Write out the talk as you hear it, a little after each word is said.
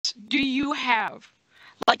do you have?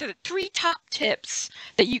 Like the 3 top tips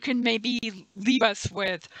that you can maybe leave us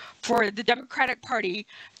with for the Democratic Party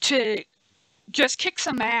to just kick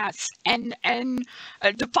some ass and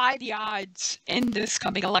defy the odds in this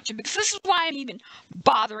coming election, because this is why I'm even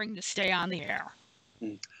bothering to stay on the air.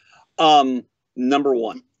 Number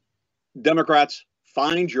one, Democrats,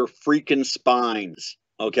 find your freaking spines.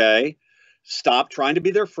 Okay, stop trying to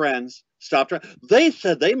be their friends. Stop trying. They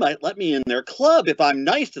said they might let me in their club if I'm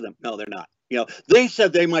nice to them. No, they're not. You know, they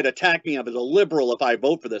said they might attack me as a liberal if I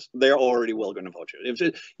vote for this. They're already going to vote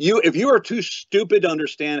you. If you are too stupid to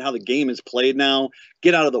understand how the game is played now,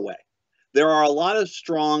 get out of the way. There are a lot of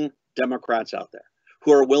strong Democrats out there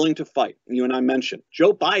who are willing to fight. You and I mentioned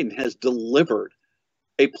Joe Biden has delivered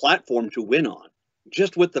a platform to win on,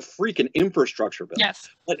 just with the freaking infrastructure bill. Yes.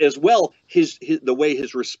 But as well, the way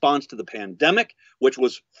his response to the pandemic, which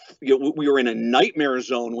was, you know, we were in a nightmare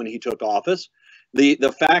zone when he took office.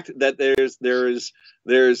 The fact that there's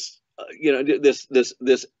you know,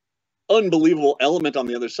 this unbelievable element on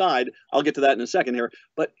the other side. I'll get to that in a second here.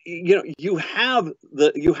 But you know, you have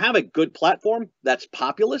a good platform that's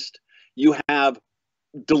populist. You have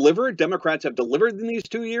delivered. Democrats have delivered in these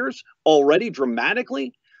 2 years already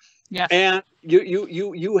dramatically. Yes. And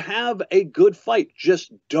you have a good fight.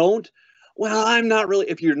 Just don't. Well, I'm not really.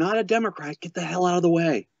 If you're not a Democrat, get the hell out of the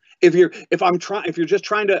way. If you're just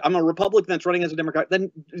trying to, I'm a Republican that's running as a Democrat,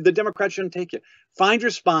 then the Democrats shouldn't take you. Find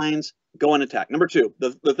your spines, go and attack. Number two,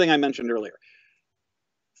 the thing I mentioned earlier.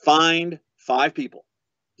 Find 5 people.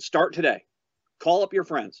 Start today. Call up your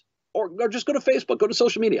friends, or just go to Facebook, go to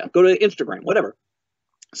social media, go to Instagram, whatever.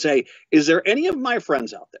 Say, is there any of my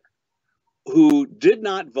friends out there who did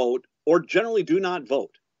not vote, or generally do not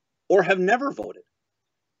vote, or have never voted?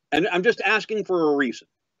 And I'm just asking for a reason.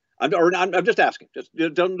 I'm just asking. Just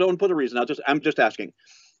don't put a reason. I'm just asking,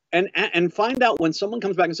 and find out when someone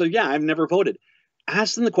comes back and says, "Yeah, I've never voted."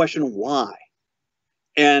 Ask them the question why,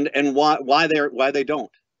 and why they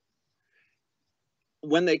don't.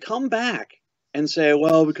 When they come back and say,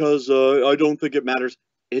 "Well, because I don't think it matters,"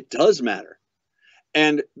 it does matter.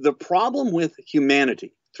 And the problem with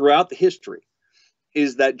humanity throughout the history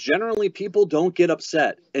is that generally people don't get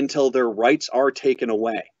upset until their rights are taken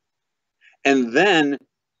away, and then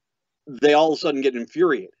they all of a sudden get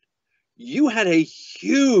infuriated. You had a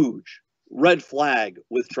huge red flag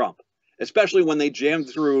with Trump, especially when they jammed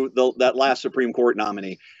through that last Supreme Court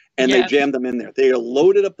nominee, and Yes. they jammed them in there. They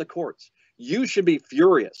loaded up the courts. You should be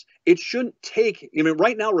furious. It shouldn't take, I mean,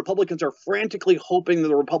 right now, Republicans are frantically hoping that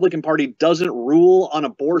the Republican Party doesn't rule on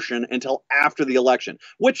abortion until after the election,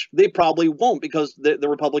 which they probably won't, because the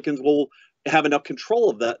Republicans will have enough control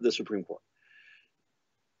of the Supreme Court.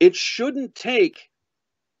 It shouldn't take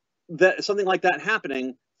something like that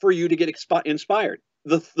happening for you to get inspired.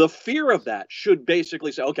 The fear of that should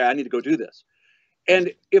basically say, okay, I need to go do this.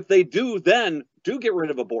 And if they do, then do get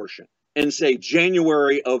rid of abortion and say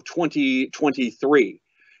January of 2023.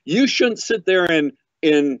 You shouldn't sit there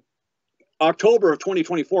in October of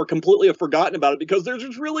 2024 completely have forgotten about it because there's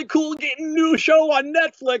this really cool new show on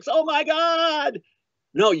Netflix. Oh my God.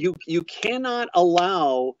 No, you cannot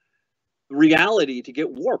allow reality to get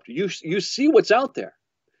warped. You see what's out there.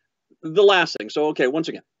 The last thing. So, okay, once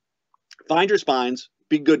again, find your spines,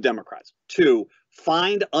 be good Democrats. 2,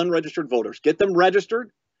 find unregistered voters, get them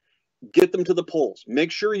registered, get them to the polls. Make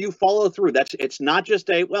sure you follow through. It's not just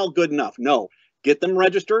good enough. No, get them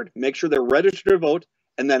registered, make sure they're registered to vote,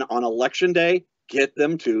 and then on election day, get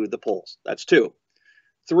them to the polls. That's 2.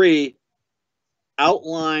 3,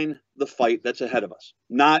 outline the fight that's ahead of us.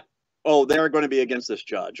 Not, oh, they're going to be against this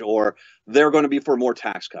judge, or they're going to be for more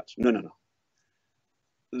tax cuts. No.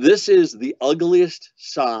 This is the ugliest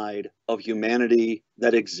side of humanity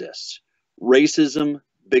that exists. Racism,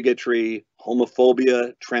 bigotry,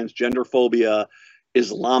 homophobia, transgender phobia,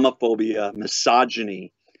 Islamophobia,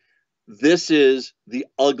 misogyny. This is the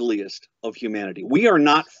ugliest of humanity. We are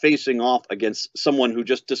not facing off against someone who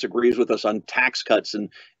just disagrees with us on tax cuts and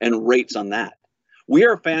rates on that. We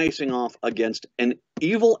are facing off against an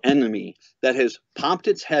evil enemy that has popped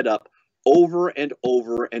its head up over and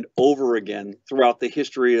over and over again throughout the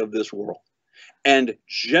history of this world. And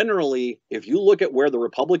generally, if you look at where the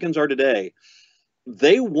Republicans are today,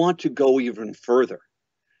 they want to go even further.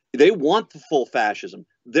 They want the full fascism.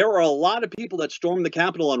 There are a lot of people that stormed the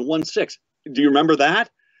Capitol on 1/6. Do you remember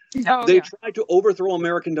that? Oh, They yeah. tried to overthrow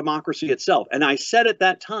American democracy itself. And I said at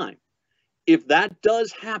that time, if that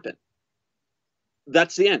does happen,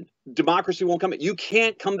 that's the end. Democracy won't come. You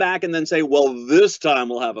can't come back and then say, well, this time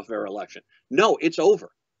we'll have a fair election. No, it's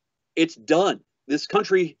over. It's done. This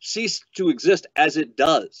country ceased to exist as it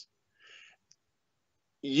does.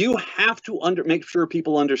 you have to make sure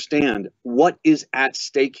people understand what is at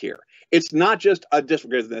stake here. It's not just a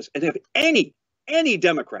disregard of this. And if any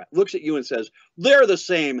Democrat looks at you and says, they're the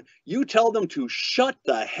same, you tell them to shut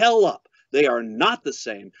the hell up. They are not the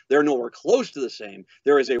same. They're nowhere close to the same.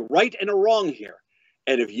 There is a right and a wrong here.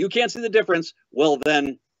 And if you can't see the difference, well,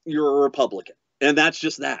 then you're a Republican. And that's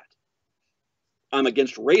just that. I'm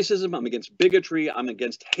against racism. I'm against bigotry. I'm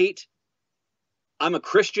against hate. I'm a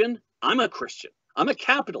Christian. I'm a Christian. I'm a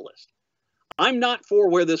capitalist. I'm not for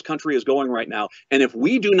where this country is going right now. And if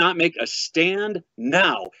we do not make a stand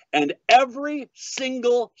now, and every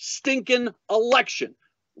single stinking election,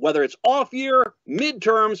 whether it's off year,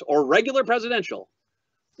 midterms, or regular presidential,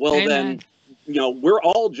 well, Amen. then, we're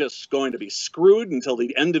all just going to be screwed until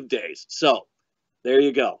the end of days. So there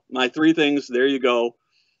you go. My three things. There you go.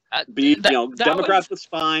 Democrats with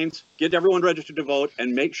spines, get everyone registered to vote,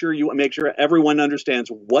 and make sure everyone understands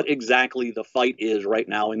what exactly the fight is right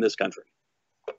now in this country.